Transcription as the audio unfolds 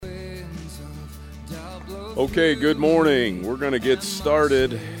Okay, good morning. We're going to get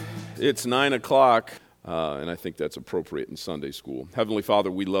started. It's 9 o'clock, and I think that's appropriate in Sunday school. Heavenly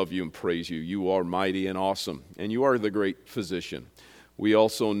Father, we love you and praise you. You are mighty and awesome, and you are the great physician. We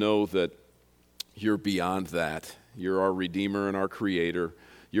also know that you're beyond that. You're our Redeemer and our Creator.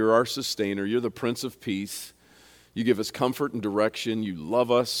 You're our Sustainer. You're the Prince of Peace. You give us comfort and direction. You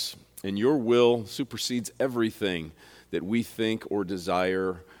love us, and your will supersedes everything that we think or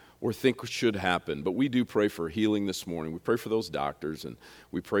desire or think should happen. But we do pray for healing this morning. We pray for those doctors, and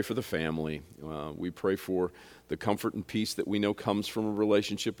we pray for the family. We pray for the comfort and peace that we know comes from a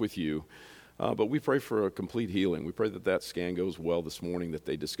relationship with you. But we pray for a complete healing. We pray that that scan goes well this morning, that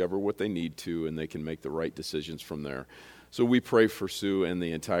they discover what they need to, and they can make the right decisions from there. So we pray for Sue and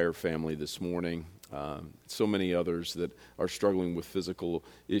the entire family this morning. So many others that are struggling with physical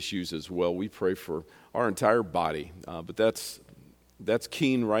issues as well. We pray for our entire body, but that's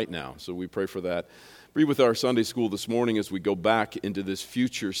keen right now, so we pray for that. Be with our Sunday school this morning as we go back into this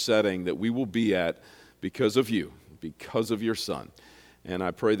future setting that we will be at because of you, because of your Son. And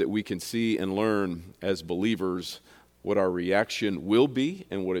I pray that we can see and learn as believers what our reaction will be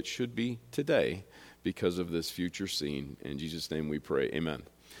and what it should be today because of this future scene. In Jesus' name we pray, amen.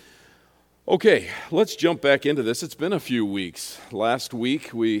 Okay, let's jump back into this. It's been a few weeks. Last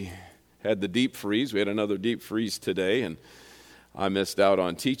week we had the deep freeze. We had another deep freeze today, and I missed out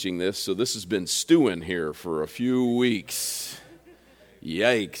on teaching this, so this has been stewing here for a few weeks.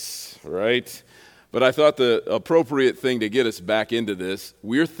 Yikes, right? But I thought the appropriate thing to get us back into this,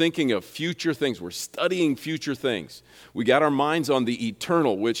 we're thinking of future things. We're studying future things. We got our minds on the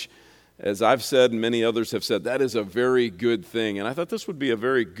eternal, which, as I've said and many others have said, that is a very good thing. And I thought this would be a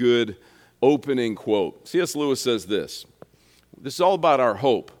very good opening quote. C.S. Lewis says this. This is all about our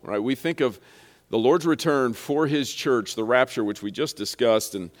hope, right? We think of the Lord's return for his church, the rapture, which we just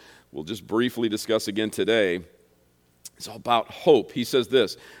discussed, and we'll just briefly discuss again today. It's all about hope. He says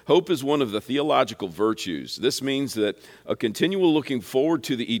this, hope is one of the theological virtues. This means that a continual looking forward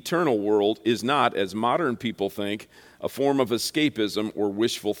to the eternal world is not, as modern people think, a form of escapism or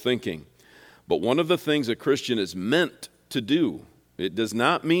wishful thinking, but one of the things a Christian is meant to do. It does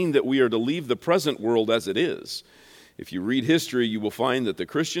not mean that we are to leave the present world as it is. If you read history, you will find that the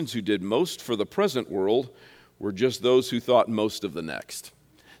Christians who did most for the present world were just those who thought most of the next.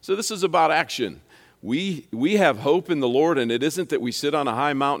 So this is about action. We have hope in the Lord, and it isn't that we sit on a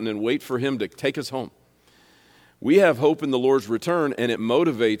high mountain and wait for him to take us home. We have hope in the Lord's return, and it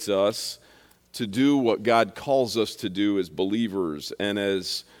motivates us to do what God calls us to do as believers and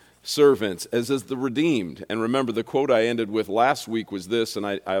as servants, as the redeemed. And remember, the quote I ended with last week was this,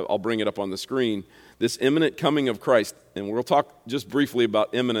 and I'll bring it up on the screen. This imminent coming of Christ, and we'll talk just briefly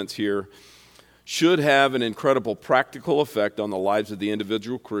about imminence here, should have an incredible practical effect on the lives of the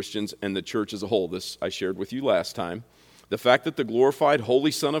individual Christians and the church as a whole. This I shared with you last time. The fact that the glorified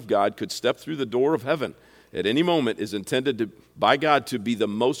Holy Son of God could step through the door of heaven at any moment is intended by God to be the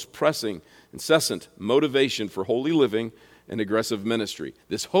most pressing, incessant motivation for holy living and aggressive ministry.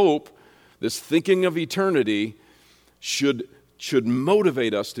 This hope, this thinking of eternity should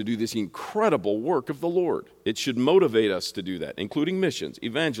motivate us to do this incredible work of the Lord. It should motivate us to do that, including missions,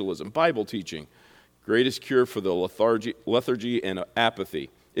 evangelism, Bible teaching, greatest cure for the lethargy and apathy.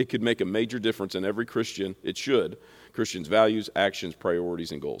 It could make a major difference in every Christian. It should. Christians' values, actions,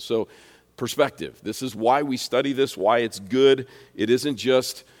 priorities, and goals. So, perspective. This is why we study this, why it's good. It isn't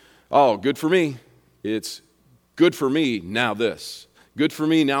just, oh, good for me. It's good for me, now this. Good for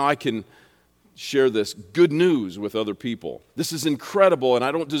me, now I can share this good news with other people. This is incredible, and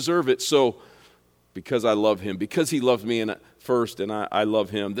I don't deserve it, so because I love him, because he loved me first, and I love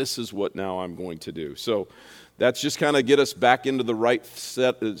him, this is what now I'm going to do. So that's just kind of get us back into the right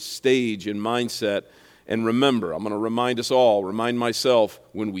stage and mindset. And remember, I'm going to remind us all, remind myself,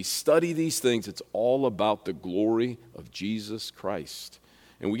 when we study these things, it's all about the glory of Jesus Christ.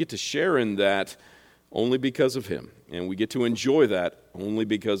 And we get to share in that only because of him. And we get to enjoy that only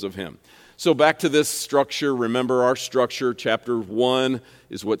because of him. So back to this structure. Remember our structure. Chapter 1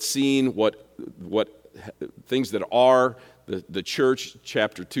 is what's seen, what things that are, the church,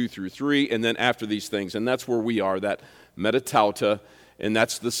 chapter 2 through 3, and then after these things. And that's where we are, that metatauta. And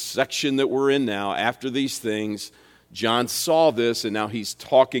that's the section that we're in now. After these things, John saw this, and now he's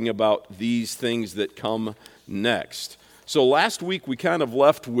talking about these things that come next. So last week we kind of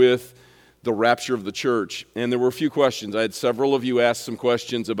left with the rapture of the church, and there were a few questions. I had several of you ask some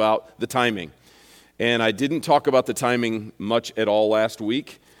questions about the timing, and I didn't talk about the timing much at all last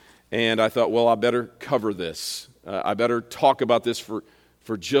week, and I thought, well, I better cover this. I better talk about this for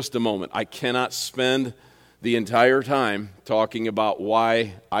just a moment. I cannot spend the entire time talking about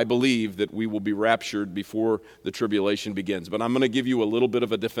why I believe that we will be raptured before the tribulation begins. But I'm going to give you a little bit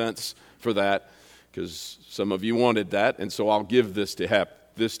of a defense for that because some of you wanted that, and so I'll give this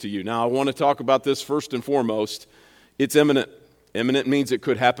to you. Now, I want to talk about this first and foremost. It's imminent. Imminent means it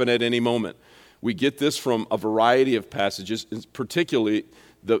could happen at any moment. We get this from a variety of passages, particularly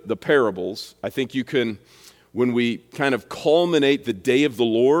the parables. I think you can, when we kind of culminate the day of the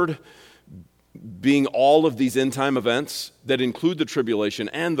Lord being all of these end-time events that include the tribulation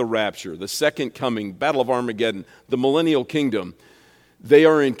and the rapture, the second coming, Battle of Armageddon, the millennial kingdom, they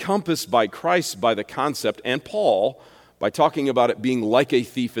are encompassed by Christ, by the concept, and Paul, by talking about it being like a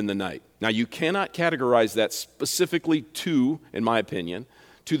thief in the night. Now, you cannot categorize that specifically in my opinion,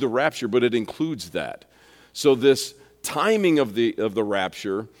 to the rapture, but it includes that. So this timing of the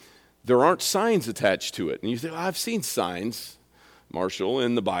rapture, there aren't signs attached to it. And you say, I've seen signs, Marshall,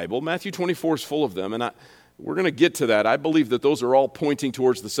 in the Bible. Matthew 24 is full of them, and we're going to get to that. I believe that those are all pointing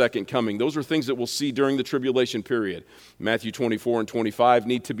towards the second coming. Those are things that we'll see during the tribulation period. Matthew 24 and 25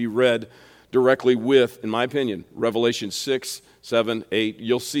 need to be read directly with, in my opinion, Revelation 6, 7, 8.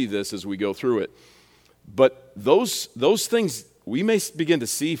 You'll see this as we go through it. But those things, we may begin to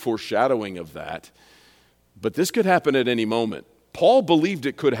see foreshadowing of that, but this could happen at any moment. Paul believed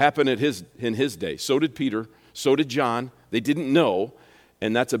it could happen in his day. So did Peter. So did John. They didn't know,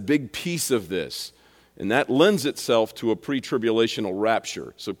 and that's a big piece of this. And that lends itself to a pre-tribulational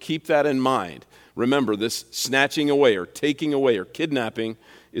rapture. So keep that in mind. Remember, this snatching away or taking away or kidnapping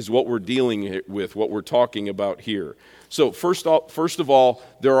is what we're dealing with, what we're talking about here. So first of all,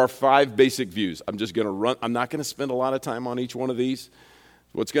 there are 5 basic views. I'm not going to spend a lot of time on each one of these.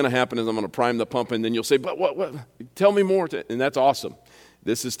 What's going to happen is I'm going to prime the pump, and then you'll say, but what? Tell me more. And that's awesome.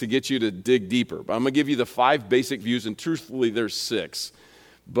 This is to get you to dig deeper. But I'm going to give you the 5 basic views, and truthfully, there's 6.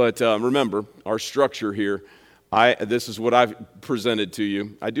 But remember, our structure here, this is what I've presented to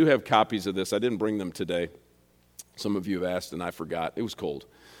you. I do have copies of this. I didn't bring them today. Some of you have asked, and I forgot. It was cold,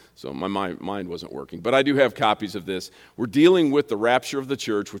 so my mind wasn't working. But I do have copies of this. We're dealing with the rapture of the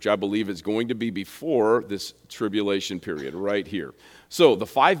church, which I believe is going to be before this tribulation period, right here. So the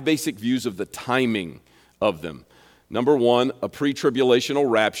 5 basic views of the timing of them. Number 1, a pre-tribulational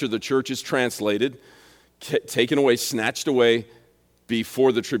rapture. The church is translated, taken away, snatched away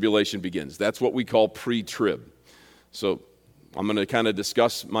before the tribulation begins. That's what we call pre-trib. So I'm going to kind of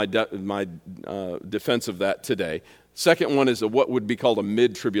discuss my defense of that today. Second one is what would be called a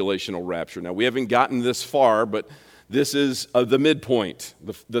mid-tribulational rapture. Now, we haven't gotten this far, but this is the midpoint,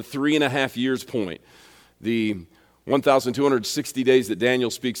 the 3.5 years point. The 1,260 days that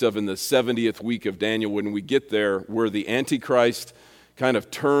Daniel speaks of in the 70th week of Daniel, when we get there, where the Antichrist kind of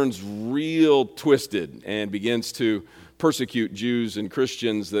turns real twisted and begins to persecute Jews and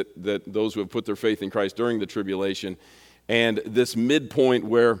Christians, that those who have put their faith in Christ during the tribulation. And this midpoint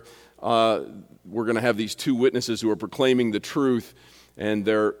where we're going to have these 2 witnesses who are proclaiming the truth, and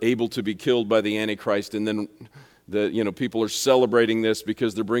they're able to be killed by the Antichrist, and then people are celebrating this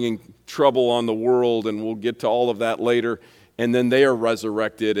because they're bringing trouble on the world, and we'll get to all of that later. And then they are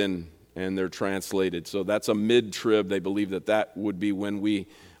resurrected and they're translated. So that's a mid-trib. They believe that would be when we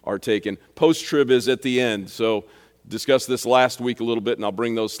are taken. Post-trib is at the end. So discussed this last week a little bit, and I'll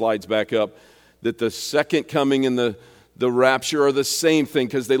bring those slides back up, that the second coming and the rapture are the same thing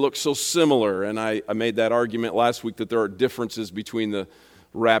because they look so similar. And I made that argument last week that there are differences between the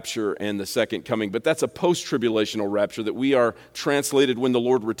rapture and the second coming. But that's a post-tribulational rapture, that we are translated when the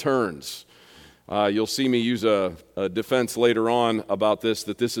Lord returns. You'll see me use a defense later on about this,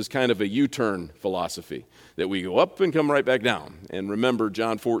 that this is kind of a U-turn philosophy, that we go up and come right back down. And remember,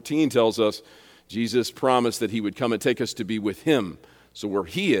 John 14 tells us Jesus promised that he would come and take us to be with him. So where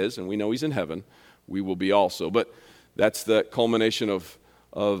he is, and we know he's in heaven, we will be also. But that's the culmination of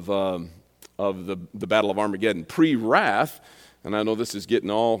the Battle of Armageddon. Pre-wrath, and I know this is getting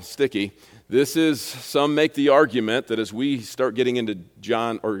all sticky, some make the argument that as we start getting into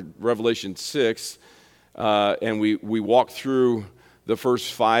John or Revelation 6, and we walk through the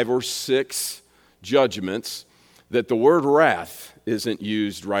first 5 or 6 judgments, that the word wrath isn't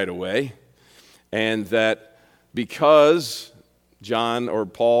used right away, and that because John, or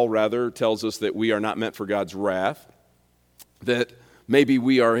Paul rather, tells us that we are not meant for God's wrath, that maybe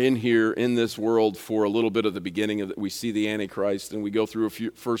we are in this world for a little bit of the beginning of we see the Antichrist, and we go through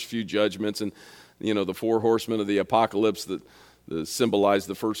first few judgments, and the 4 horsemen of the apocalypse that symbolize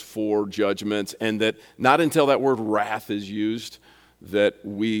the first 4 judgments, and that not until that word wrath is used that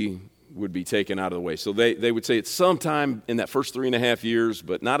we would be taken out of the way. So they would say it's sometime in that first 3.5 years,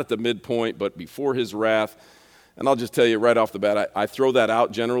 but not at the midpoint, but before his wrath. And I'll just tell you right off the bat, I throw that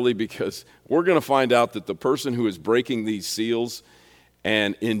out generally because we're going to find out that the person who is breaking these seals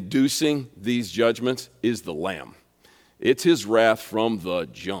and inducing these judgments is the Lamb. It's his wrath from the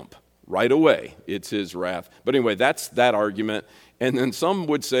jump. Right away, it's his wrath. But anyway, that's that argument. And then some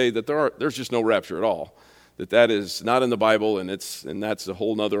would say that there's just no rapture at all, that is not in the Bible, and that's a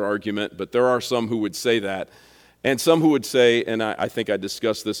whole other argument. But there are some who would say that. And some who would say, and I think I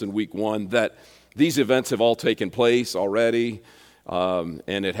discussed this in week 1, that these events have all taken place already,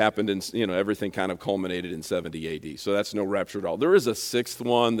 and it happened in, everything kind of culminated in 70 AD. So that's no rapture at all. There is a sixth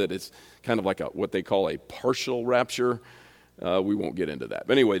one that is kind of like what they call a partial rapture. We won't get into that.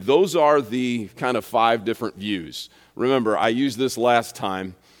 But anyway, those are the kind of 5 different views. Remember, I used this last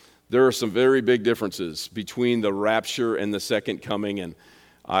time. There are some very big differences between the rapture and the second coming, and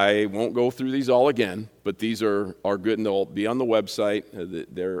I won't go through these all again, but these are good, and they'll be on the website.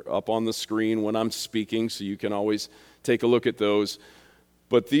 They're up on the screen when I'm speaking, so you can always take a look at those.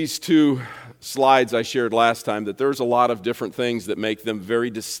 But these 2 slides I shared last time, that there's a lot of different things that make them very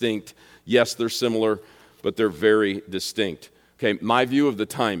distinct. Yes, they're similar, but they're very distinct. Okay, my view of the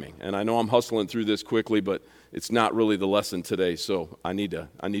timing, and I know I'm hustling through this quickly, but it's not really the lesson today, so I need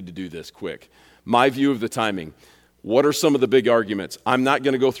to do this quick. My view of the timing. What are some of the big arguments? I'm not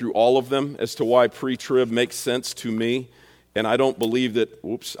going to go through all of them as to why pre-trib makes sense to me, and I don't believe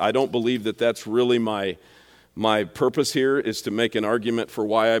that that's really my purpose here is to make an argument for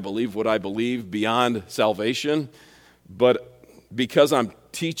why I believe what I believe beyond salvation. But because I'm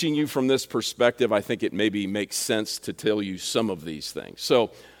teaching you from this perspective, I think it maybe makes sense to tell you some of these things.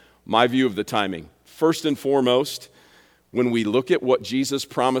 So, my view of the timing. First and foremost, when we look at what Jesus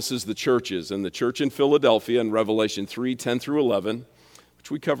promises the churches, and the church in Philadelphia in Revelation 3:10-11,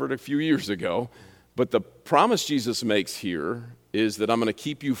 which we covered a few years ago, but the promise Jesus makes here is that I'm going to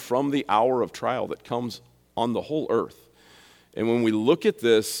keep you from the hour of trial that comes on the whole earth. And when we look at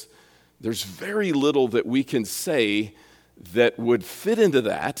this, there's very little that we can say that would fit into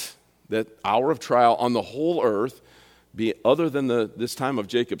that hour of trial on the whole earth, be other than this time of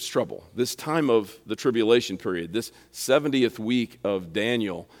Jacob's trouble, this time of the tribulation period, this 70th week of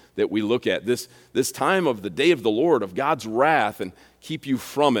Daniel that we look at, this time of the day of the Lord, of God's wrath, and keep you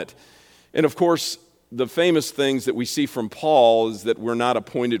from it. And of course, the famous things that we see from Paul is that we're not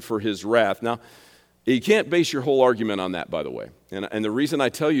appointed for his wrath. Now, you can't base your whole argument on that, by the way. And the reason I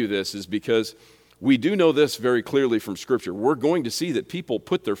tell you this is because we do know this very clearly from Scripture. We're going to see that people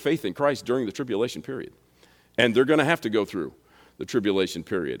put their faith in Christ during the tribulation period. And they're going to have to go through the tribulation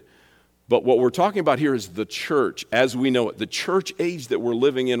period. But what we're talking about here is the church as we know it, the church age that we're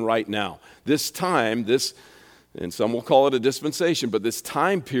living in right now. This time, and some will call it a dispensation, but this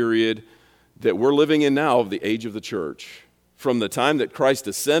time period that we're living in now of the age of the church, from the time that Christ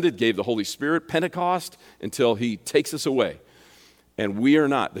ascended, gave the Holy Spirit, Pentecost, until he takes us away. And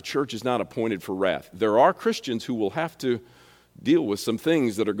the church is not appointed for wrath. There are Christians who will have to deal with some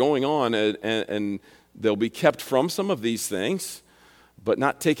things that are going on, and they'll be kept from some of these things, but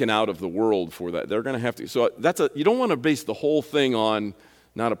not taken out of the world for that. They're going to have to. So you don't want to base the whole thing on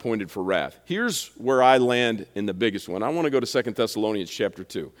not appointed for wrath. Here's where I land in the biggest one. I want to go to 2 Thessalonians chapter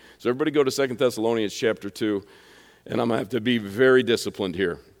 2. So everybody go to 2 Thessalonians chapter 2, and I'm going to have to be very disciplined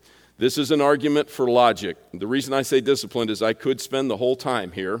here. This is an argument for logic. The reason I say disciplined is I could spend the whole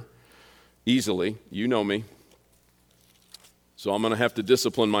time here easily. You know me. So I'm going to have to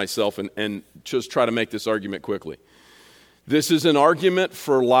discipline myself and just try to make this argument quickly. This is an argument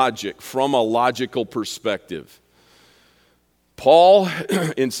for logic from a logical perspective. Paul,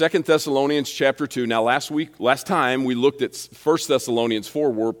 in 2 Thessalonians chapter 2, now last time we looked at 1 Thessalonians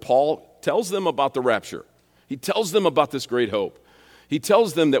 4, where Paul tells them about the rapture. He tells them about this great hope. He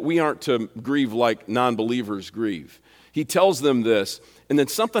tells them that we aren't to grieve like non-believers grieve. He tells them this, and then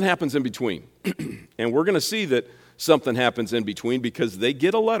something happens in between. And we're going to see that something happens in between because they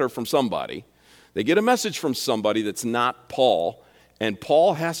get a letter from somebody. They get a message from somebody that's not Paul, and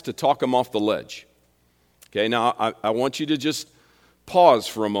Paul has to talk them off the ledge. Okay, now I want you to just pause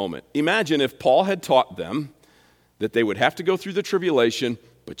for a moment. Imagine if Paul had taught them that they would have to go through the tribulation,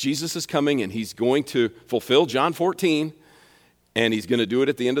 but Jesus is coming and he's going to fulfill John 14, and he's going to do it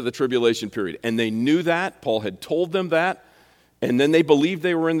at the end of the tribulation period. And they knew that. Paul had told them that. And then they believed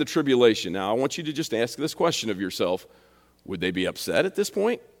they were in the tribulation. Now, I want you to just ask this question of yourself. Would they be upset at this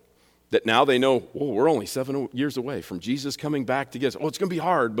point? That now they know, we're only 7 years away from Jesus coming back to get us. It's going to be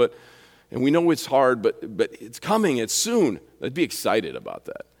hard, and we know it's hard, but it's coming, it's soon. They'd be excited about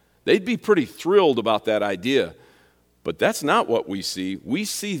that. They'd be pretty thrilled about that idea. But that's not what we see. We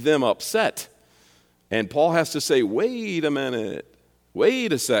see them upset. And Paul has to say, wait a minute.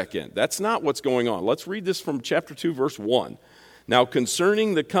 Wait a second. That's not what's going on. Let's read this from chapter 2, verse 1. Now,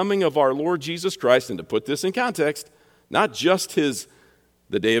 concerning the coming of our Lord Jesus Christ, and to put this in context, not just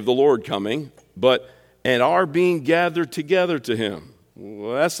the day of the Lord coming, but and our being gathered together to him.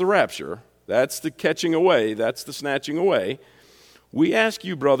 Well, that's the rapture. That's the catching away. That's the snatching away. We ask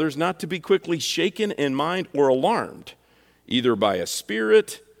you, brothers, not to be quickly shaken in mind or alarmed, either by a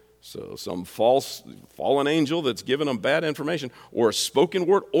spirit, so some fallen angel that's given them bad information, or a spoken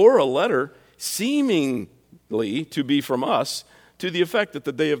word, or a letter seemingly to be from us, to the effect that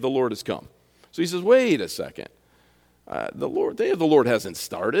the day of the Lord has come. So he says, wait a second. The day of the Lord hasn't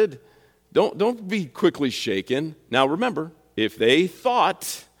started. Don't be quickly shaken. Now remember, if they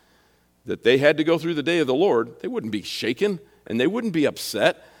thought that they had to go through the day of the Lord, they wouldn't be shaken and they wouldn't be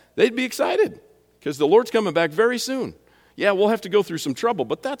upset. They'd be excited because the Lord's coming back very soon. Yeah, we'll have to go through some trouble,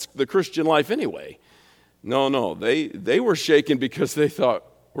 but that's the Christian life anyway. No, they were shaken because they thought,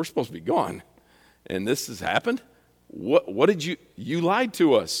 we're supposed to be gone. And this has happened? What did you lied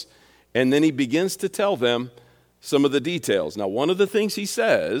to us. And then he begins to tell them some of the details. Now, one of the things he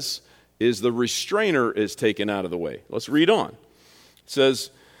says is the restrainer is taken out of the way. Let's read on. It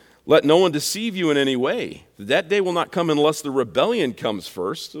says, let no one deceive you in any way. That day will not come unless the rebellion comes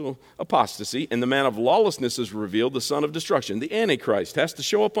first, so apostasy, and the man of lawlessness is revealed, the son of destruction. The Antichrist has to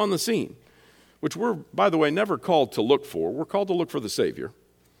show up on the scene, which we're, by the way, never called to look for. We're called to look for the Savior.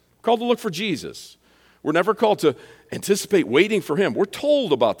 We're called to look for Jesus. We're never called to anticipate waiting for him. We're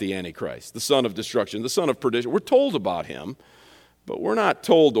told about the Antichrist, the son of destruction, the son of perdition. We're told about him, but we're not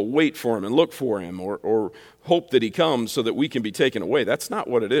told to wait for him and look for him or hope that he comes so that we can be taken away. That's not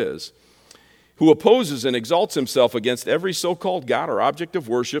what it is. Who opposes and exalts himself against every so-called God or object of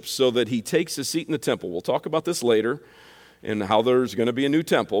worship so that he takes his seat in the temple. We'll talk about this later and how there's going to be a new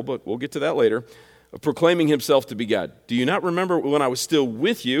temple, but we'll get to that later. Proclaiming himself to be God. Do you not remember when I was still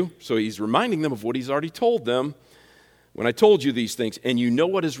with you? So he's reminding them of what he's already told them. When I told you these things, and you know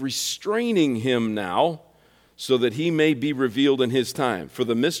what is restraining him now, so that he may be revealed in his time. For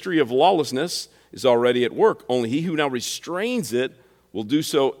the mystery of lawlessness is already at work. Only he who now restrains it will do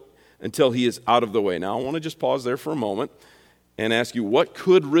so until he is out of the way. Now, I want to just pause there for a moment and ask you, what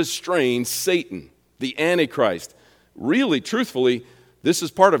could restrain Satan, the Antichrist? Really, truthfully, this is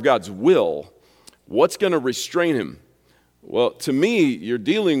part of God's will. What's going to restrain him? Well, to me, you're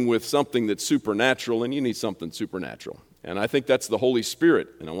dealing with something that's supernatural, and you need something supernatural. And I think that's the Holy Spirit.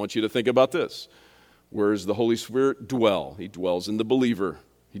 And I want you to think about this. Where does the Holy Spirit dwell? He dwells in the believer.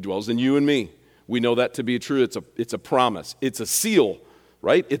 He dwells in you and me. We know that to be true. It's a promise. It's a seal,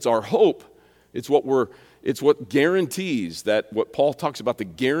 right? It's our hope. It's what guarantees that, what Paul talks about, the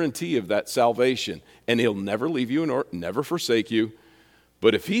guarantee of that salvation. And he'll never leave you nor never forsake you.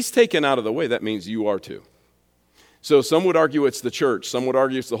 But if he's taken out of the way, that means you are too. So some would argue it's the church. Some would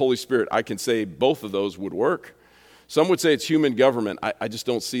argue it's the Holy Spirit. I can say both of those would work. Some would say it's human government. I just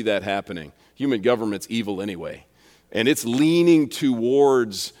don't see that happening. Human government's evil anyway. And it's leaning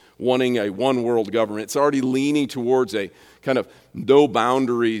towards wanting a one-world government. It's already leaning towards a kind of no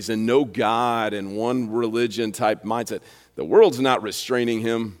boundaries and no God and one religion type mindset. The world's not restraining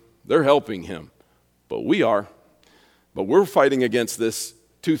him. They're helping him. But we are. But we're fighting against this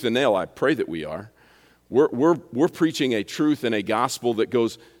tooth and nail. I pray that we are. We're preaching a truth and a gospel that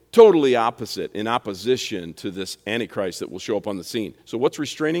goes totally opposite, in opposition to this Antichrist that will show up on the scene. So what's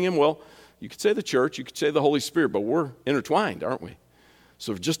restraining him? Well, you could say the church, you could say the Holy Spirit, but we're intertwined, aren't we?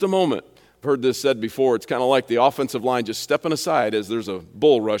 So for just a moment, I've heard this said before, it's kind of like the offensive line just stepping aside as there's a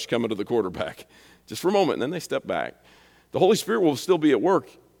bull rush coming to the quarterback. Just for a moment, and then they step back. The Holy Spirit will still be at work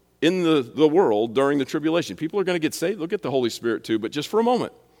in the world during the tribulation. People are going to get saved. They'll get the Holy Spirit too, but just for a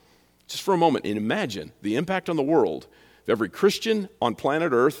moment, and imagine the impact on the world if every Christian on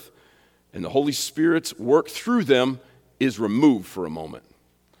planet Earth and the Holy Spirit's work through them is removed for a moment.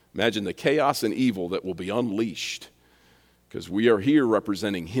 Imagine the chaos and evil that will be unleashed because we are here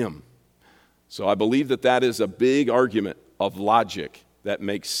representing him. So I believe that is a big argument of logic that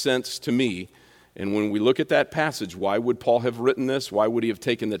makes sense to me. And when we look at that passage, why would Paul have written this? Why would he have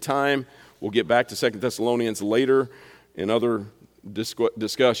taken the time? We'll get back to 2 Thessalonians later in other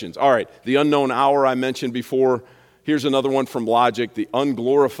discussions. All right, the unknown hour I mentioned before. Here's another one from logic. The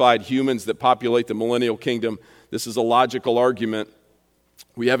unglorified humans that populate the millennial kingdom. This is a logical argument.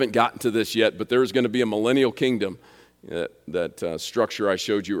 We haven't gotten to this yet, but there's going to be a millennial kingdom, that structure I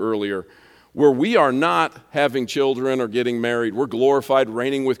showed you earlier, where we are not having children or getting married. We're glorified,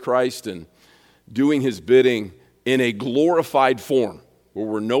 reigning with Christ and doing his bidding in a glorified form, where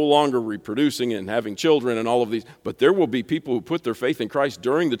we're no longer reproducing and having children and all of these. But there will be people who put their faith in Christ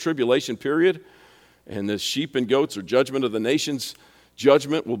during the tribulation period, and the sheep and goats or judgment of the nations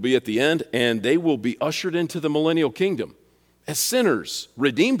Judgment will be at the end, and they will be ushered into the millennial kingdom as sinners,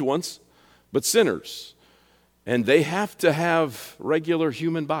 redeemed ones, but sinners. And they have to have regular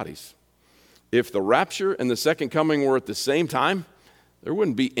human bodies. If the rapture and the second coming were at the same time, there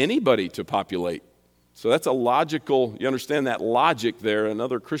wouldn't be anybody to populate. So that's a logical, you understand that logic there,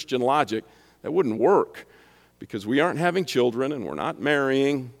 another Christian logic, that wouldn't work because we aren't having children and we're not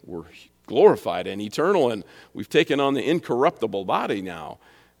marrying. We're glorified and eternal, and we've taken on the incorruptible body now.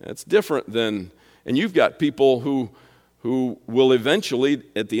 That's different than, and you've got people who will eventually,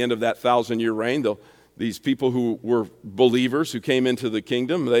 at the end of that 1,000-year reign, these people who were believers who came into the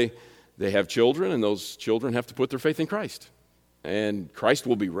kingdom, they have children, and those children have to put their faith in Christ. And Christ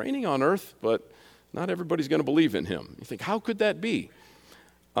will be reigning on earth, but not everybody's going to believe in him. You think, how could that be?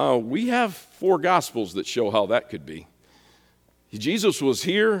 We have 4 Gospels that show how that could be. Jesus was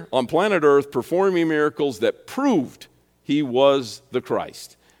here on planet Earth performing miracles that proved he was the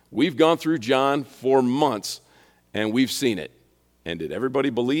Christ. We've gone through John for months, and we've seen it. And did everybody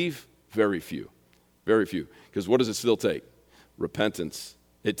believe? Very few. Very few. Because what does it still take? Repentance.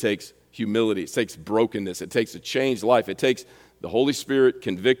 It takes humility. It takes brokenness. It takes a changed life. It takes the Holy Spirit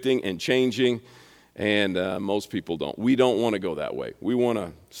convicting and changing, and most people don't. We don't want to go that way. We want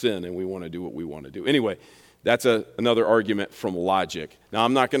to sin, and we want to do what we want to do. Anyway, that's another argument from logic. Now,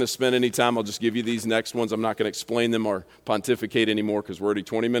 I'm not going to spend any time. I'll just give you these next ones. I'm not going to explain them or pontificate anymore because we're already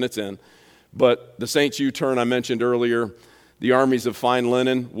 20 minutes in. But the saints U-turn I mentioned earlier, the armies of fine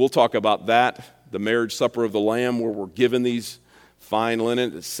linen, we'll talk about that. The marriage supper of the Lamb, where we're given these fine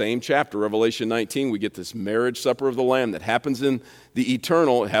linen, the same chapter, Revelation 19, we get this marriage supper of the Lamb that happens in the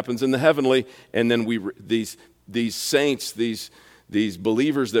eternal, it happens in the heavenly, and then these saints, these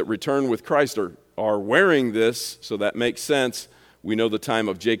believers that return with Christ are wearing this, so that makes sense. We know the time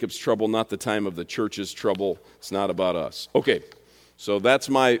of Jacob's trouble, not the time of the church's trouble. It's not about us. Okay, so that's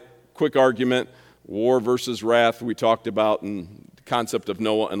my quick argument. War versus wrath we talked about, and the concept of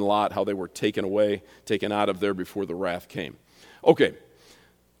Noah and Lot, how they were taken out of there before the wrath came. Okay,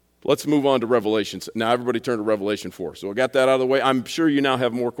 let's move on to Revelation. Now everybody turn to Revelation 4. So I got that out of the way. I'm sure you now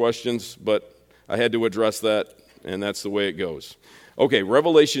have more questions, but I had to address that, and that's the way it goes. Okay,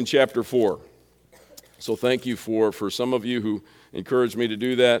 Revelation chapter 4. So thank you for some of you who encouraged me to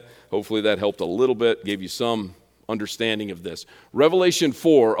do that. Hopefully that helped a little bit, gave you some understanding of this. Revelation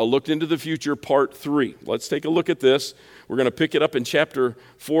 4, a look into the future, part 3. Let's take a look at this. We're going to pick it up in chapter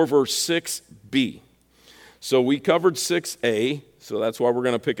 4, verse 6b. So we covered 6a, so that's why we're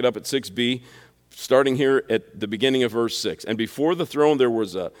going to pick it up at 6b, starting here at the beginning of verse 6. And before the throne there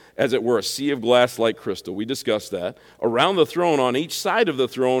was as it were, a sea of glass like crystal. We discussed that. Around the throne, on each side of the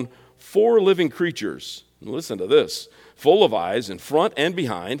throne, 4 living creatures. Listen to this. Full of eyes in front and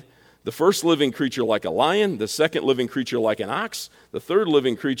behind. The first living creature like a lion, the second living creature like an ox, the third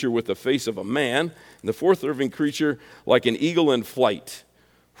living creature with the face of a man, and the fourth living creature like an eagle in flight.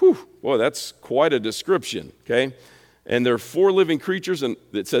 Whew, boy, that's quite a description, okay? And there are 4 living creatures, and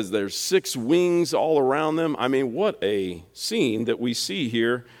it says there's 6 wings all around them. I mean, what a scene that we see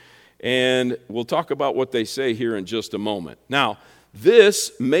here. And we'll talk about what they say here in just a moment. Now,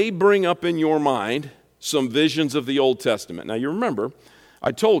 this may bring up in your mind some visions of the Old Testament. Now, you remember,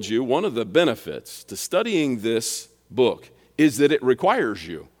 I told you one of the benefits to studying this book is that it requires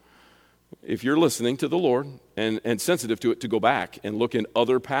you, if you're listening to the Lord and sensitive to it, to go back and look in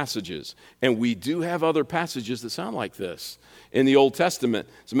other passages. And we do have other passages that sound like this in the Old Testament.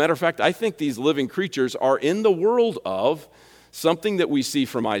 As a matter of fact, I think these living creatures are in the world of something that we see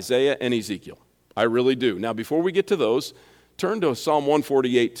from Isaiah and Ezekiel. I really do. Now, before we get to those, turn to Psalm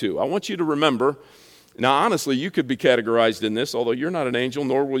 148 too. I want you to remember, now honestly, you could be categorized in this, although you're not an angel,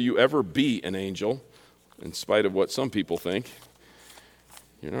 nor will you ever be an angel, in spite of what some people think.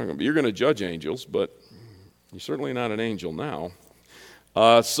 You're going to judge angels, but you're certainly not an angel now.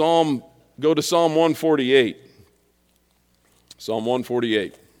 Go to Psalm 148. Psalm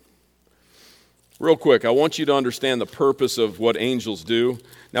 148. Real quick, I want you to understand the purpose of what angels do.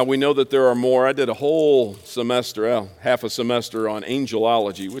 Now, we know that there are more. I did a whole semester, half a semester on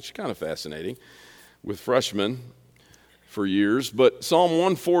angelology, which is kind of fascinating, with freshmen for years. But Psalm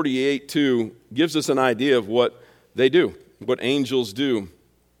 148, too, gives us an idea of what they do, what angels do.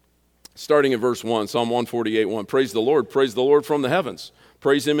 Starting in verse 1, Psalm 148, 1. Praise the Lord from the heavens.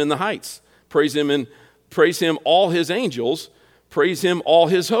 Praise him in the heights. Praise him all his angels. Praise him all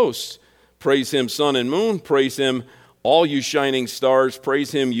his hosts. Praise him sun and moon. Praise him all you shining stars.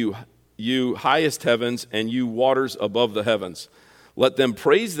 Praise him you highest heavens and you waters above the heavens. Let them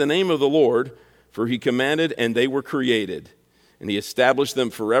praise the name of the Lord, for he commanded and they were created. and he established them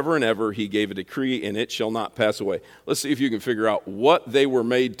forever and ever. He gave a decree, and it shall not pass away. Let's see if you can figure out what they were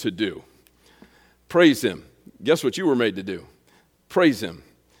made to do. Praise him. Guess what you were made to do? Praise him.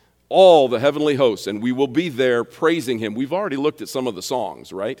 All the heavenly hosts, and we will be there praising him. We've already looked at some of the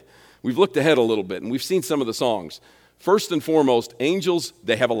songs, right? We've looked ahead a little bit, and we've seen some of the songs. First and foremost, angels,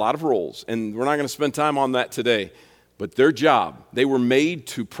 they have a lot of roles, and we're not going to spend time on that today. But their job, they were made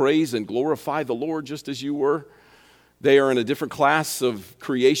to praise and glorify the Lord just as you were. They are in a different class of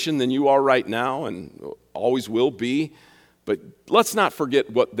creation than you are right now and always will be. But let's not forget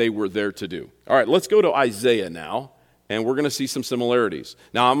what they were there to do. All right, let's go to Isaiah now, and we're going to see some similarities.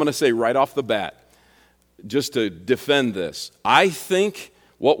 Now, I'm going to say right off the bat, just to defend this, I think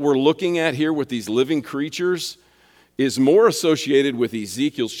what we're looking at here with these living creatures is more associated with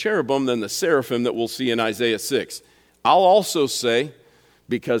Ezekiel's cherubim than the seraphim that we'll see in Isaiah 6. I'll also say,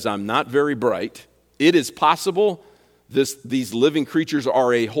 because I'm not very bright, it is possible these living creatures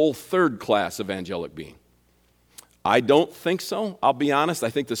are a whole third class of angelic being. I don't think so. I'll be honest. I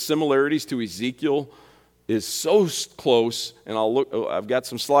think the similarities to Ezekiel is so close, and I've got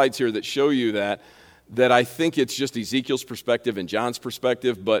some slides here that show you that I think it's just Ezekiel's perspective and John's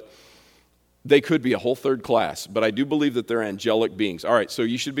perspective, but they could be a whole third class, but I do believe that they're angelic beings. All right, so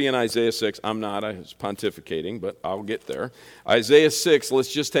you should be in Isaiah 6. I'm not. I was pontificating, but I'll get there. Isaiah 6,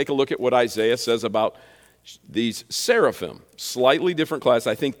 let's just take a look at what Isaiah says about these seraphim. Slightly different class.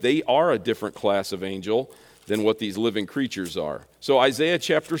 I think they are a different class of angel than what these living creatures are. So Isaiah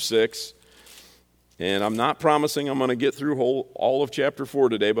chapter 6, and I'm not promising I'm going to get through all of chapter 4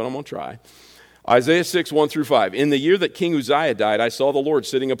 today, but I'm going to try. Isaiah 6, 1 through 5. In the year that King Uzziah died, I saw the Lord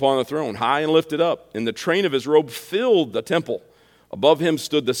sitting upon the throne, high and lifted up, and the train of his robe filled the temple. Above him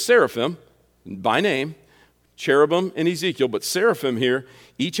stood the seraphim, by name, cherubim and Ezekiel, but seraphim here,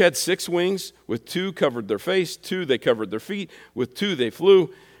 each had 6 wings. With 2 covered their face, 2 they covered their feet, with 2 they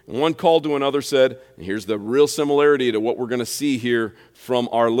flew. And one called to another, said, and here's the real similarity to what we're going to see here from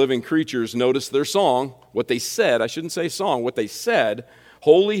our living creatures. Notice their song, what they said. I shouldn't say song, what they said,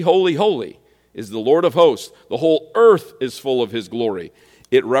 holy, holy, holy is the Lord of hosts. The whole earth is full of his glory.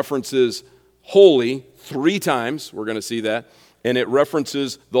 It references holy 3 times. We're going to see that. And it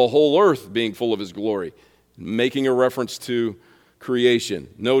references the whole earth being full of his glory, making a reference to creation.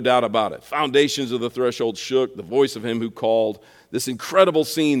 No doubt about it. Foundations of the threshold shook, the voice of him who called. This incredible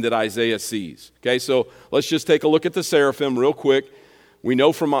scene that Isaiah sees. Okay, so let's just take a look at the seraphim real quick. We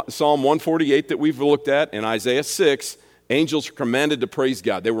know from Psalm 148 that we've looked at, and Isaiah 6, angels are commanded to praise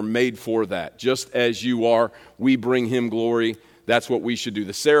God. They were made for that. Just as you are, we bring him glory. That's what we should do.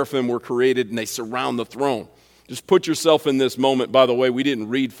 The seraphim were created, and they surround the throne. Just put yourself in this moment. By the way, we didn't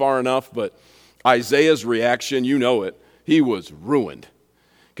read far enough, but Isaiah's reaction, you know it. He was ruined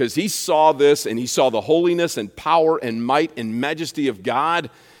because he saw this, and he saw the holiness and power and might and majesty of God,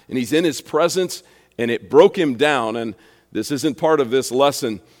 and he's in his presence, and it broke him down. And this isn't part of this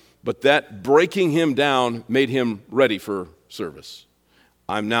lesson, but that breaking him down made him ready for service.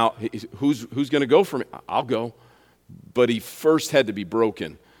 I'm now, who's going to go for me? I'll go. But he first had to be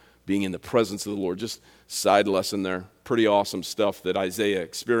broken, being in the presence of the Lord. Just side lesson there. Pretty awesome stuff that Isaiah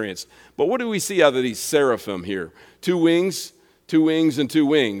experienced. But what do we see out of these seraphim here? 2 wings, 2 wings, and 2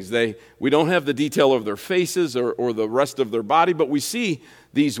 wings. We don't have the detail of their faces or the rest of their body, but we see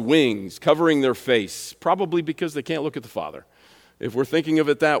these wings covering their face, probably because they can't look at the Father. If we're thinking of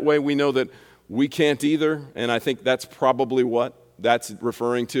it that way, we know that we can't either, and I think that's probably what that's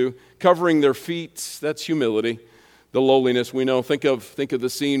referring to. Covering their feet, that's humility, the lowliness. We know, think of the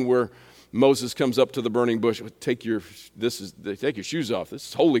scene where Moses comes up to the burning bush. Take your shoes off. This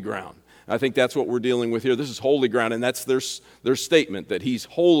is holy ground. I think that's what we're dealing with here. This is holy ground, and that's their statement, that he's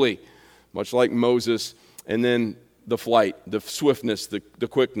holy, much like Moses. And then the flight, the swiftness, the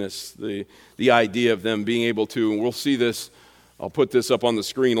quickness, the idea of them being able to, and we'll see this. I'll put this up on the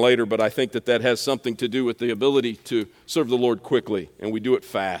screen later, but I think that has something to do with the ability to serve the Lord quickly, and we do it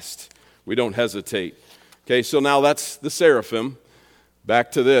fast. We don't hesitate. Okay, so now that's the seraphim.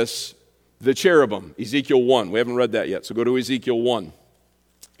 Back to this, the cherubim, Ezekiel 1. We haven't read that yet, so go to Ezekiel 1.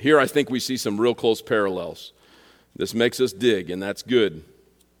 Here I think we see some real close parallels. This makes us dig, and that's good.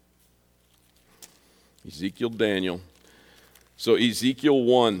 Ezekiel, Daniel. So Ezekiel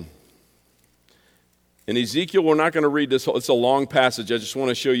 1. In Ezekiel, we're not going to read this. It's a long passage. I just want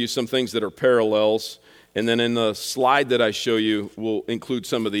to show you some things that are parallels. And then in the slide that I show you, we'll include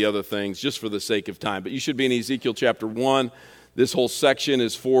some of the other things just for the sake of time. But you should be in Ezekiel chapter 1. This whole section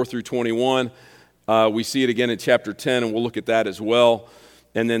is 4 through 21. We see it again in chapter 10, and we'll look at that as well.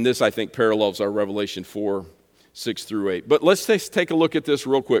 And then this, I think, parallels our Revelation 4, 6 through 8. But let's take a look at this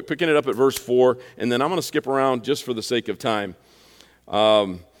real quick, picking it up at verse 4, and then I'm going to skip around just for the sake of time.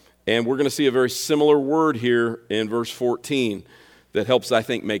 And we're going to see a very similar word here in verse 14 that helps, I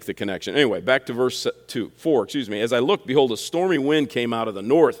think, make the connection. Anyway, back to verse 4. As I looked, behold, a stormy wind came out of the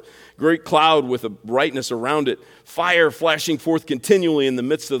north, great cloud with a brightness around it, fire flashing forth continually in the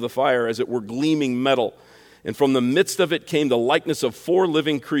midst of the fire, as it were gleaming metal. And from the midst of it came the likeness of 4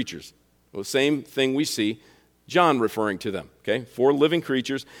 living creatures. Well, the same thing we see John referring to them, okay? 4 living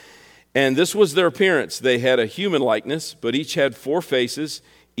creatures. And this was their appearance. They had a human likeness, but each had 4 faces.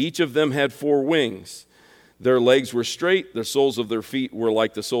 Each of them had 4 wings. Their legs were straight, the soles of their feet were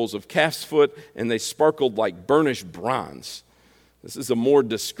like the soles of calf's foot, and they sparkled like burnished bronze. This is a more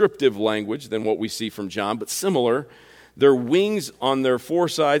descriptive language than what we see from John, but similar. Their wings on their 4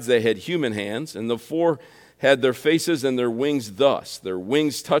 sides, they had human hands, and the 4 had their faces and their wings thus. Their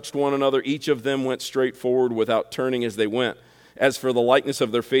wings touched one another. Each of them went straight forward without turning as they went. As for the likeness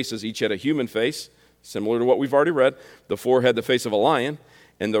of their faces, each had a human face, similar to what we've already read. The 4 had the face of a lion,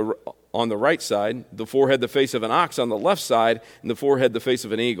 and on the right side, the 4 had the face of an ox on the left side, and the 4 had the face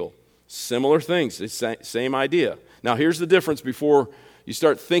of an eagle. Similar things, same idea. Now here's the difference before you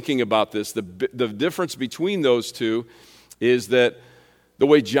start thinking about this. The difference between those two is that the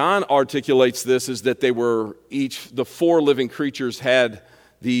way John articulates this is that the 4 living creatures had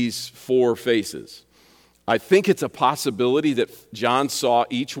these 4 faces. I think it's a possibility that John saw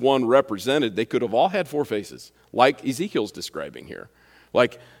each one represented. They could have all had 4 faces, like Ezekiel's describing here.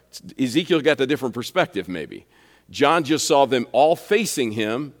 Like Ezekiel got a different perspective maybe. John just saw them all facing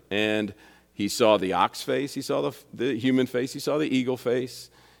him, and he saw the ox face, he saw the human face, he saw the eagle face,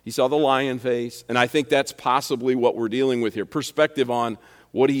 he saw the lion face, and I think that's possibly what we're dealing with here. Perspective on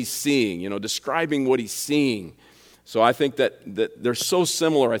what he's seeing, describing what he's seeing. So I think that they're so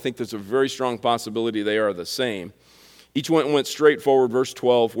similar, I think there's a very strong possibility they are the same. Each went straight forward, verse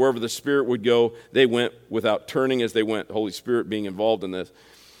 12. Wherever the Spirit would go, they went without turning as they went, the Holy Spirit being involved in this.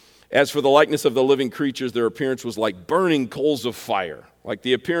 As for the likeness of the living creatures, their appearance was like burning coals of fire, like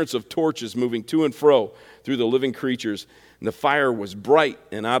the appearance of torches moving to and fro through the living creatures. And the fire was bright,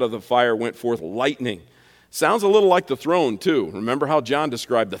 and out of the fire went forth lightning. Sounds a little like the throne, too. Remember how John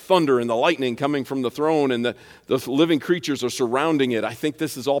described the thunder and the lightning coming from the throne, and the living creatures are surrounding it. I think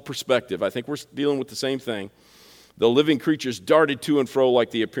this is all perspective. I think we're dealing with the same thing. The living creatures darted to and fro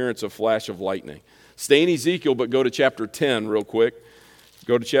like the appearance of flash of lightning. Stay in Ezekiel, but go to chapter 10 real quick.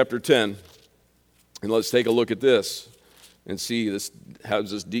 Go to chapter 10, and let's take a look at this and see this.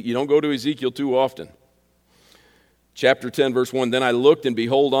 You don't go to Ezekiel too often. Chapter 10, verse 1, Then I looked, and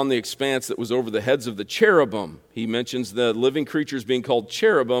behold, on the expanse that was over the heads of the cherubim. He mentions the living creatures being called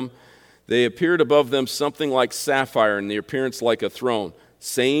cherubim. They appeared above them something like sapphire, and the appearance like a throne.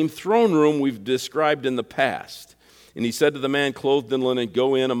 Same throne room we've described in the past. And he said to the man clothed in linen,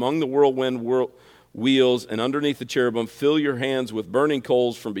 Go in among the whirlwind wheels, and underneath the cherubim, fill your hands with burning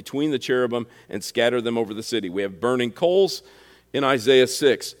coals from between the cherubim, and scatter them over the city. We have burning coals in Isaiah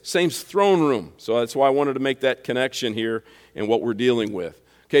 6. Same throne room. So that's why I wanted to make that connection here in what we're dealing with.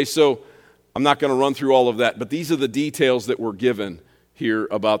 Okay, so I'm not going to run through all of that, but these are the details that we're given here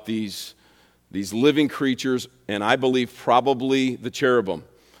about these living creatures, and I believe probably the cherubim.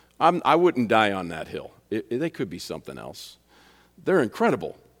 I wouldn't die on that hill. They could be something else. They're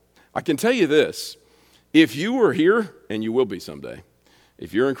incredible. I can tell you this. If you were here, and you will be someday,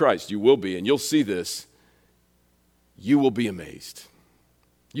 if you're in Christ, you will be, and you'll see this, you will be amazed.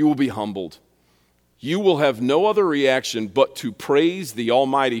 You will be humbled. You will have no other reaction but to praise the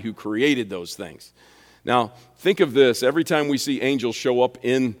Almighty who created those things. Now, think of this. Every time we see angels show up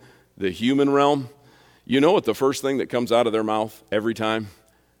in the human realm, you know what the first thing that comes out of their mouth every time?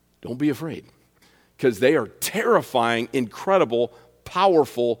 Don't be afraid. Because they are terrifying, incredible,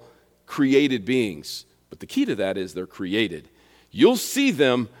 powerful, created beings. But the key to that is they're created. You'll see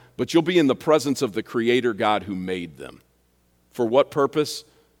them, but you'll be in the presence of the Creator God who made them. For what purpose?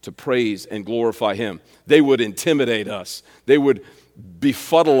 To praise and glorify Him. They would intimidate us. They would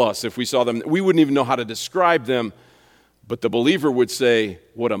befuddle us if we saw them. We wouldn't even know how to describe them. But the believer would say,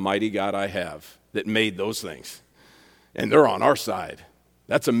 what a mighty God I have that made those things. And they're on our side.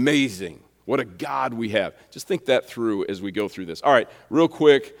 That's amazing. What a God we have. Just think that through as we go through this. All right, real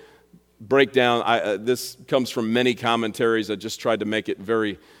quick breakdown. This comes from many commentaries. I just tried to make it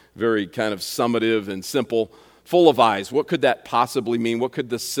very, very kind of summative and simple. Full of eyes. What could that possibly mean? What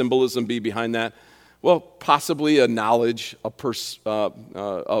could the symbolism be behind that? Well, possibly a knowledge, of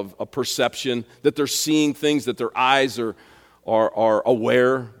a perception, that they're seeing things, that their eyes are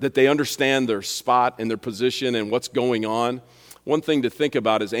aware, that they understand their spot and their position and what's going on. One thing to think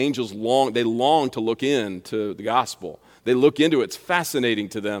about is angels long to look into the gospel. They look into it. It's fascinating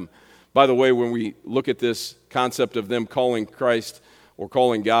to them. By the way, when we look at this concept of them calling Christ or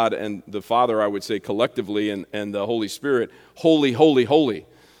calling God and the Father, I would say collectively, and the Holy Spirit, holy, holy, holy,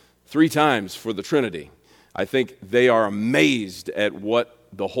 3 times for the Trinity. I think they are amazed at what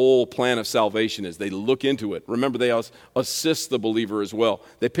the whole plan of salvation is. They look into it. Remember, they assist the believer as well.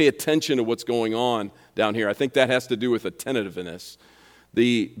 They pay attention to what's going on down here. I think that has to do with attentiveness.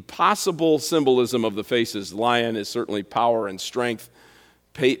 The possible symbolism of the faces, lion is certainly power and strength,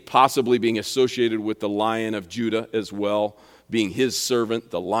 possibly being associated with the Lion of Judah as well, being his servant,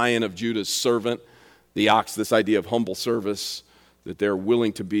 the Lion of Judah's servant. The ox, this idea of humble service, that they're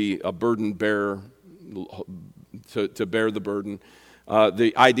willing to be a burden bearer, to bear the burden.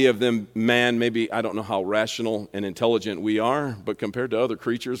 The idea of them, man, maybe, I don't know how rational and intelligent we are, but compared to other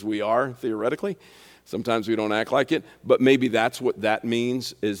creatures, we are, theoretically. Sometimes we don't act like it, but maybe that's what that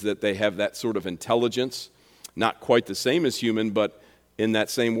means, is that they have that sort of intelligence, not quite the same as human, but in that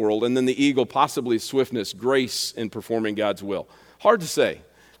same world. And then the eagle, possibly swiftness, grace in performing God's will. Hard to say.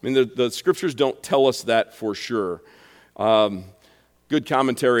 I mean, the scriptures don't tell us that for sure. Good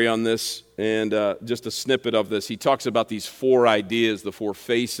commentary on this, and just a snippet of this. He talks about these 4 ideas, the 4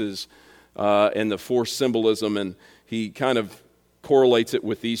 faces, and the 4 symbolism, and he kind of correlates it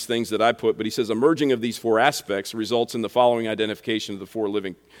with these things that I put, but he says, emerging of these 4 aspects results in the following identification of the 4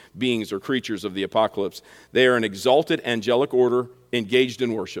 living beings or creatures of the apocalypse. They are an exalted angelic order engaged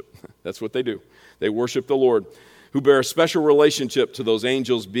in worship. That's what they do. They worship the Lord, who bear a special relationship to those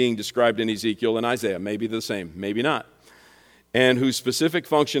angels being described in Ezekiel and Isaiah. Maybe the same, maybe not. And whose specific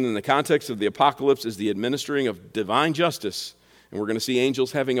function in the context of the apocalypse is the administering of divine justice. And we're going to see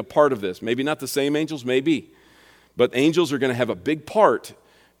angels having a part of this. Maybe not the same angels, maybe. But angels are going to have a big part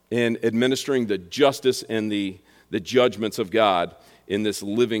in administering the justice and the judgments of God in this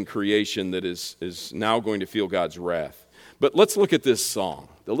living creation that is now going to feel God's wrath. But let's look at this song,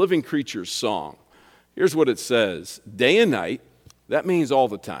 the living creature's song. Here's what it says. Day and night, that means all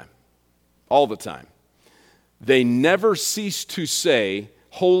the time. All the time. They never cease to say,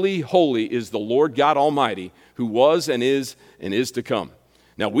 holy, holy is the Lord God Almighty, who was and is to come.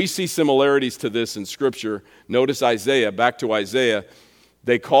 Now, we see similarities to this in Scripture. Notice Isaiah, back to Isaiah.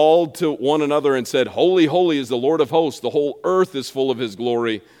 They called to one another and said, holy, holy is the Lord of hosts. The whole earth is full of his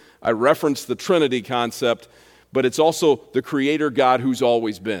glory. I referenced the Trinity concept, but it's also the Creator God who's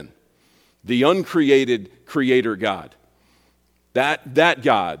always been. The uncreated Creator God. That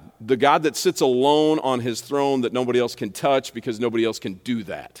God, the God that sits alone on his throne that nobody else can touch because nobody else can do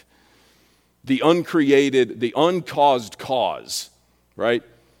that. The uncreated, the uncaused cause, right?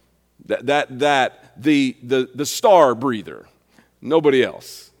 The star breather. Nobody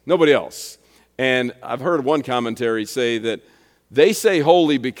else. Nobody else. And I've heard one commentary say that they say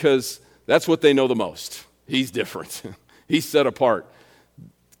holy because that's what they know the most. He's different. He's set apart.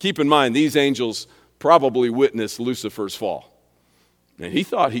 Keep in mind, these angels probably witnessed Lucifer's fall. And he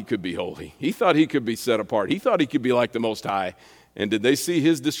thought he could be holy. He thought he could be set apart. He thought he could be like the Most High. And did they see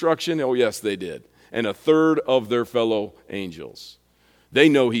his destruction? Oh, yes, they did. And a third of their fellow angels. They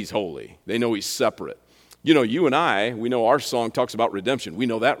know he's holy. They know he's separate. You know, you and I, we know our song talks about redemption. We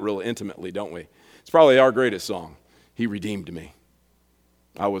know that real intimately, don't we? It's probably our greatest song. He redeemed me.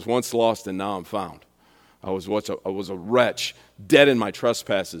 I was once lost and now I'm found. I was a wretch, dead in my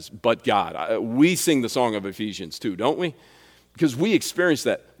trespasses, but God. We sing the song of Ephesians too, don't we? Because we experience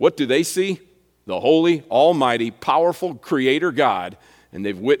that. What do they see? The holy, almighty, powerful Creator God, and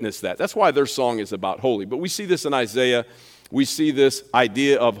they've witnessed that. That's why their song is about holy. But we see this in Isaiah. We see this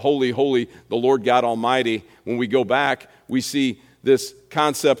idea of holy, holy, the Lord God Almighty. When we go back, we see this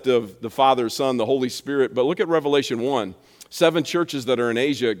concept of the Father, Son, the Holy Spirit. But look at Revelation 1. 7 churches that are in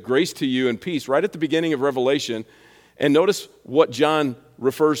Asia, grace to you and peace, right at the beginning of Revelation. And notice what John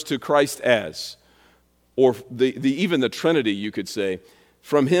refers to Christ as. Or even the Trinity, you could say,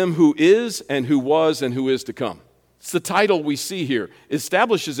 from him who is and who was and who is to come. It's the title we see here. It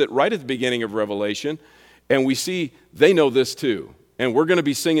establishes it right at the beginning of Revelation, and we see they know this too. And we're going to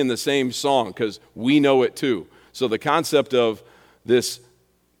be singing the same song because we know it too. So the concept of this,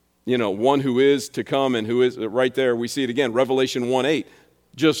 one who is to come and who is, right there, we see it again, Revelation 1:8.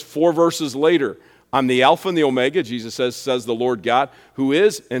 Just 4 verses later, I'm the Alpha and the Omega, Jesus says the Lord God, who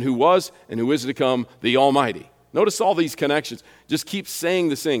is and who was and who is to come, the Almighty. Notice all these connections. Just keep saying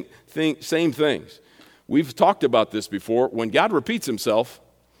the same things. We've talked about this before. When God repeats himself,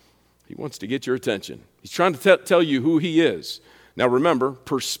 he wants to get your attention. He's trying to tell you who he is. Now remember,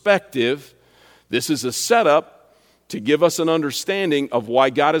 perspective, this is a setup to give us an understanding of why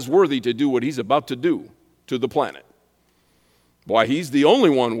God is worthy to do what he's about to do to the planet. Why he's the only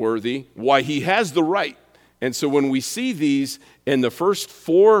one worthy, why he has the right. And so when we see these in the first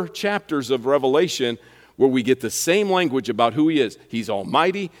 4 chapters of Revelation, where we get the same language about who he is. He's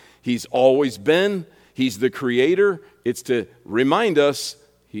almighty. He's always been. He's the creator. It's to remind us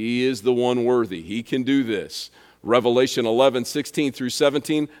he is the one worthy. He can do this. Revelation 11, 16 through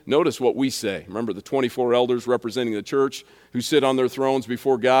 17, notice what we say. Remember the 24 elders representing the church who sit on their thrones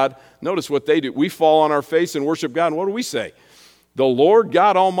before God? Notice what they do. We fall on our face and worship God, and what do we say? The Lord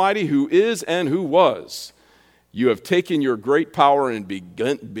God Almighty, who is and who was, you have taken your great power and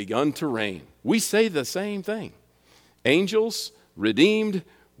begun to reign. We say the same thing. Angels, redeemed,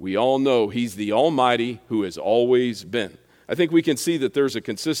 we all know he's the Almighty who has always been. I think we can see that there's a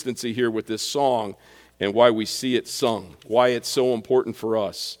consistency here with this song and why we see it sung, why it's so important for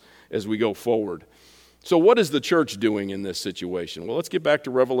us as we go forward. So what is the church doing in this situation? Well, let's get back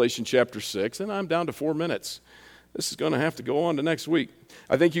to Revelation chapter 6, and I'm down to 4 minutes. This is going to have to go on to next week.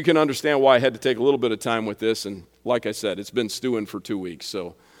 I think you can understand why I had to take a little bit of time with this, and like I said, it's been stewing for 2 weeks,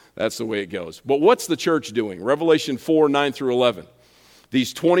 so that's the way it goes. But what's the church doing? Revelation 4, 9 through 11.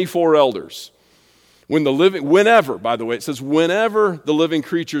 These 24 elders, whenever the living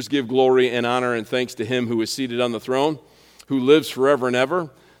creatures give glory and honor and thanks to him who is seated on the throne, who lives forever and ever,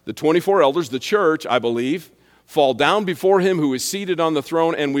 the 24 elders, the church, I believe, fall down before him who is seated on the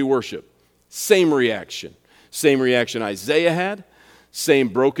throne, and we worship. Same reaction. Same reaction Isaiah had, same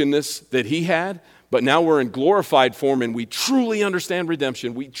brokenness that he had, but now we're in glorified form and we truly understand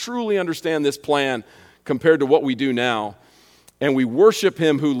redemption. We truly understand this plan compared to what we do now. And we worship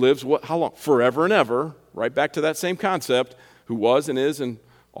him who lives, how long? Forever and ever, right back to that same concept, who was and is and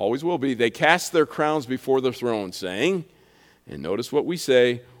always will be. They cast their crowns before the throne, saying, and notice what we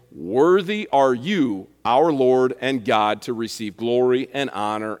say, worthy are you, our Lord and God, to receive glory and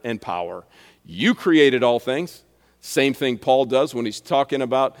honor and power. You created all things. Same thing Paul does when he's talking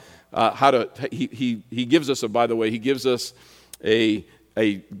about he gives us, by the way, he gives us a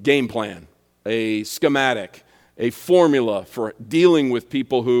game plan, a schematic, a formula for dealing with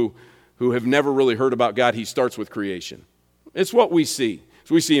people who have never really heard about God. He starts with creation. It's what we see.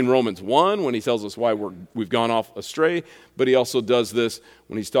 So we see in Romans 1 when he tells us why we've gone off astray, but he also does this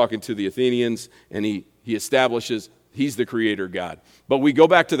when he's talking to the Athenians, and he establishes he's the creator God. But we go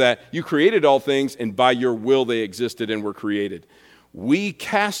back to that. You created all things, and by your will they existed and were created. We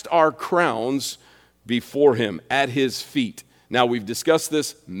cast our crowns before him at his feet. Now, we've discussed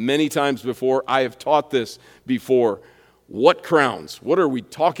this many times before. I have taught this before. What crowns? What are we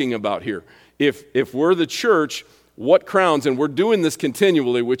talking about here? If we're the church, what crowns? And we're doing this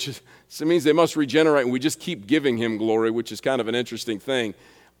continually, which means they must regenerate, and we just keep giving him glory, which is kind of an interesting thing.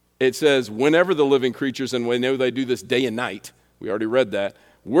 It says, whenever the living creatures, and we know they do this day and night, we already read that,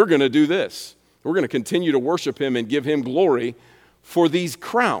 we're going to do this. We're going to continue to worship him and give him glory for these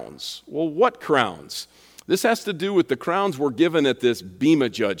crowns. Well, what crowns? This has to do with the crowns we're given at this Bema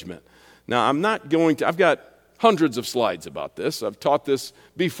judgment. Now, I've got hundreds of slides about this. I've taught this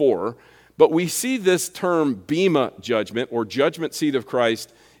before, but we see this term Bema judgment or judgment seat of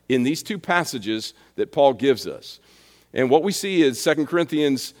Christ in these two passages that Paul gives us. And what we see is 2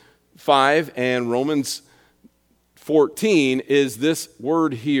 Corinthians 5 and Romans 14 is this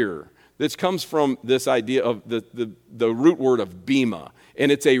word here. This comes from this idea of the root word of bema.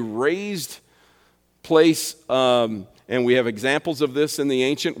 And it's a raised place, and we have examples of this in the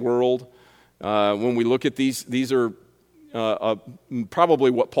ancient world. When we look at these are probably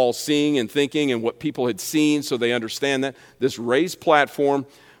what Paul's seeing and thinking and what people had seen, so they understand that. This raised platform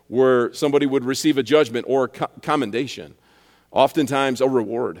where somebody would receive a judgment or a commendation, oftentimes a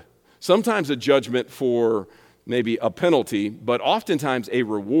reward. Sometimes a judgment for maybe a penalty, but oftentimes a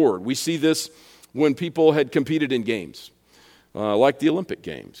reward. We see this when people had competed in games, like the Olympic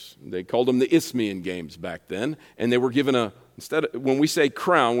Games. They called them the Isthmian Games back then, and they were given when we say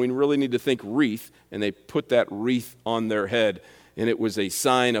crown, we really need to think wreath, and they put that wreath on their head, and it was a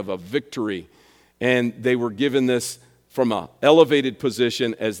sign of a victory. And they were given this from an elevated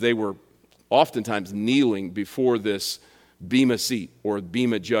position as they were oftentimes kneeling before this Bema seat or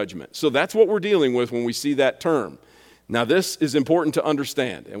Bema judgment. So that's what we're dealing with when we see that term. Now, this is important to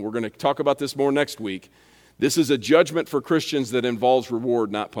understand, and we're going to talk about this more next week. This is a judgment for Christians that involves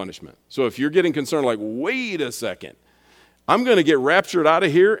reward, not punishment. So if you're getting concerned, like, wait a second, I'm going to get raptured out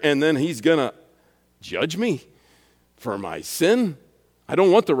of here, and then he's going to judge me for my sin? I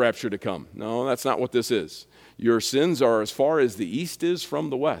don't want the rapture to come. No, that's not what this is. Your sins are as far as the east is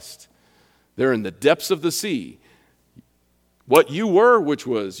from the west. They're in the depths of the sea. What you were, which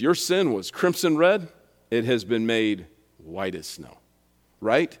was your sin was crimson red, it has been made white as snow,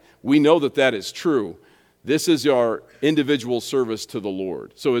 right? We know that is true. This is our individual service to the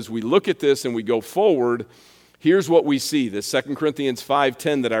Lord. So as we look at this and we go forward, here's what we see. This 2 Corinthians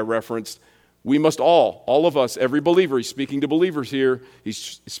 5:10 that I referenced, We must all of us, every believer, he's speaking to believers here,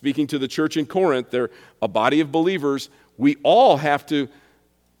 he's speaking to the church in Corinth, they're a body of believers, we all have to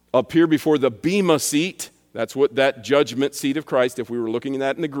appear before the bema seat. That's what that judgment seat of Christ, if we were looking at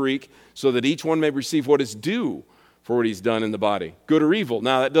that in the Greek, so that each one may receive what is due for what he's done in the body, good or evil.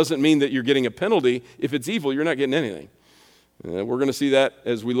 Now, that doesn't mean that you're getting a penalty. If it's evil, you're not getting anything. We're going to see that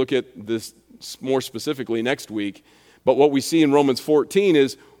as we look at this more specifically next week. But what we see in Romans 14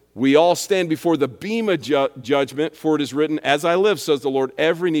 is we all stand before the bema judgment, for it is written, as I live, says the Lord,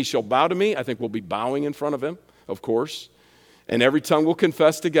 every knee shall bow to me. I think we'll be bowing in front of him, of course. And every tongue will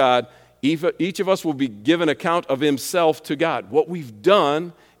confess to God. Each of us will be given account of himself to God, what we've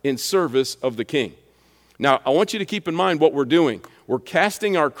done in service of the King. Now, I want you to keep in mind what we're doing. We're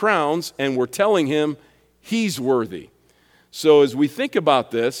casting our crowns and we're telling him he's worthy. So as we think about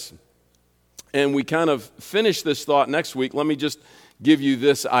this and we kind of finish this thought next week, let me just give you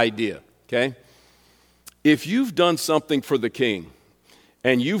this idea, okay? If you've done something for the King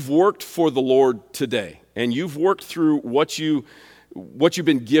and you've worked for the Lord today and you've worked through what you've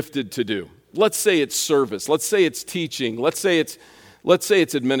been gifted to do, let's say it's service, let's say it's teaching, let's say it's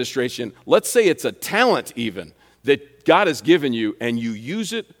administration, let's say it's a talent even that God has given you and you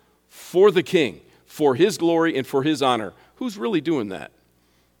use it for the King, for his glory and for his honor. Who's really doing that?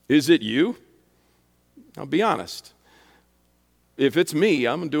 Is it you? I'll be honest. If it's me,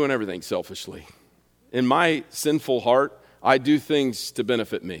 I'm doing everything selfishly. In my sinful heart, I do things to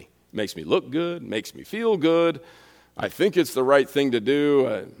benefit me. Makes me look good, makes me feel good. I think it's the right thing to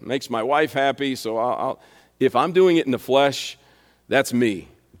do. Makes my wife happy. So if I'm doing it in the flesh, that's me.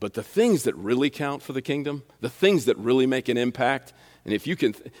 But the things that really count for the kingdom, the things that really make an impact, and if you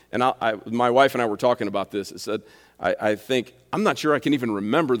can, and my wife and I were talking about this. It said, I think, I'm not sure I can even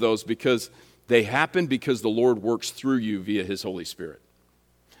remember those because they happen because the Lord works through you via his Holy Spirit.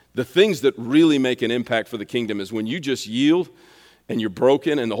 The things that really make an impact for the kingdom is when you just yield and you're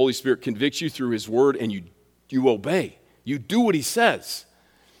broken and the Holy Spirit convicts you through his word and you obey. You do what he says.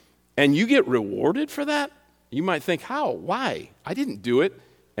 And you get rewarded for that. You might think, how? Why? I didn't do it.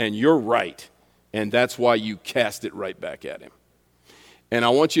 And you're right. And that's why you cast it right back at him. And I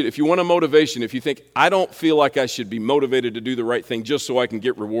want you to, if you want a motivation, if you think, I don't feel like I should be motivated to do the right thing just so I can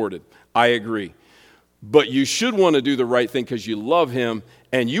get rewarded, I agree. But you should want to do the right thing because you love him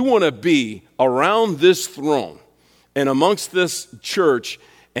and you want to be around this throne and amongst this church,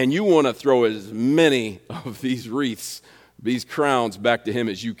 and you want to throw as many of these wreaths, these crowns back to him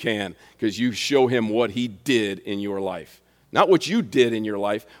as you can, because you show him what he did in your life. Not what you did in your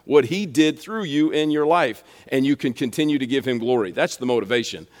life, what he did through you in your life, and you can continue to give him glory. That's the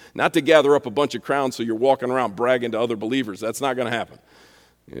motivation. Not to gather up a bunch of crowns so you're walking around bragging to other believers. That's not going to happen.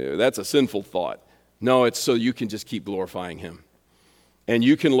 That's a sinful thought. No, it's so you can just keep glorifying him. And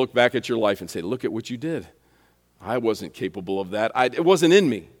you can look back at your life and say, look at what you did. I wasn't capable of that. It wasn't in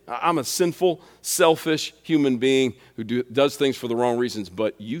me. I'm a sinful, selfish human being who does things for the wrong reasons,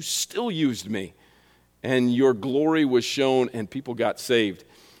 but you still used me. And your glory was shown and people got saved.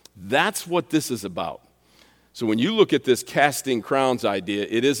 That's what this is about. So when you look at this casting crowns idea,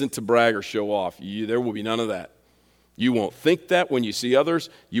 it isn't to brag or show off. There will be none of that. You won't think that when you see others.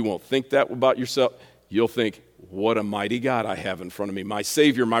 You won't think that about yourself. You'll think, what a mighty God I have in front of me. My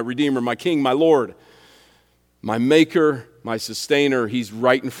Savior, my Redeemer, my King, my Lord, my Maker, my Sustainer. He's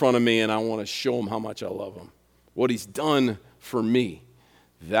right in front of me and I want to show him how much I love him. What he's done for me.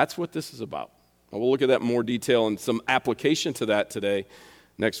 That's what this is about. We'll look at that in more detail and some application to that today,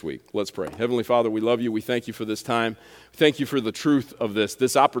 next week. Let's pray. Heavenly Father, we love you. We thank you for this time. Thank you for the truth of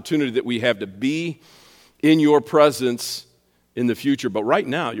this opportunity that we have to be in your presence in the future. But right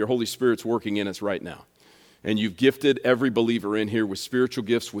now, your Holy Spirit's working in us right now. And you've gifted every believer in here with spiritual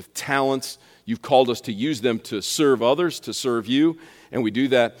gifts, with talents. You've called us to use them to serve others, to serve you. And we do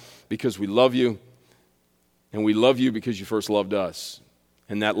that because we love you. And we love you because you first loved us.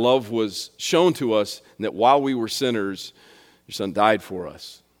 And that love was shown to us, and that while we were sinners, your Son died for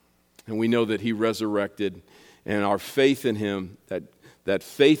us. And we know that he resurrected, and our faith in him, that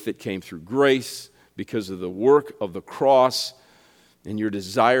faith that came through grace because of the work of the cross and your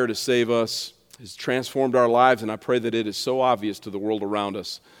desire to save us has transformed our lives. And I pray that it is so obvious to the world around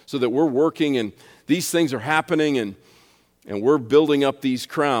us, so that we're working and these things are happening and we're building up these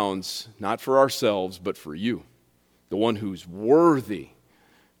crowns, not for ourselves, but for you, the one who's worthy.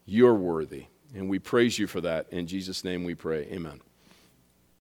 You're worthy, and we praise you for that. In Jesus' name we pray, amen.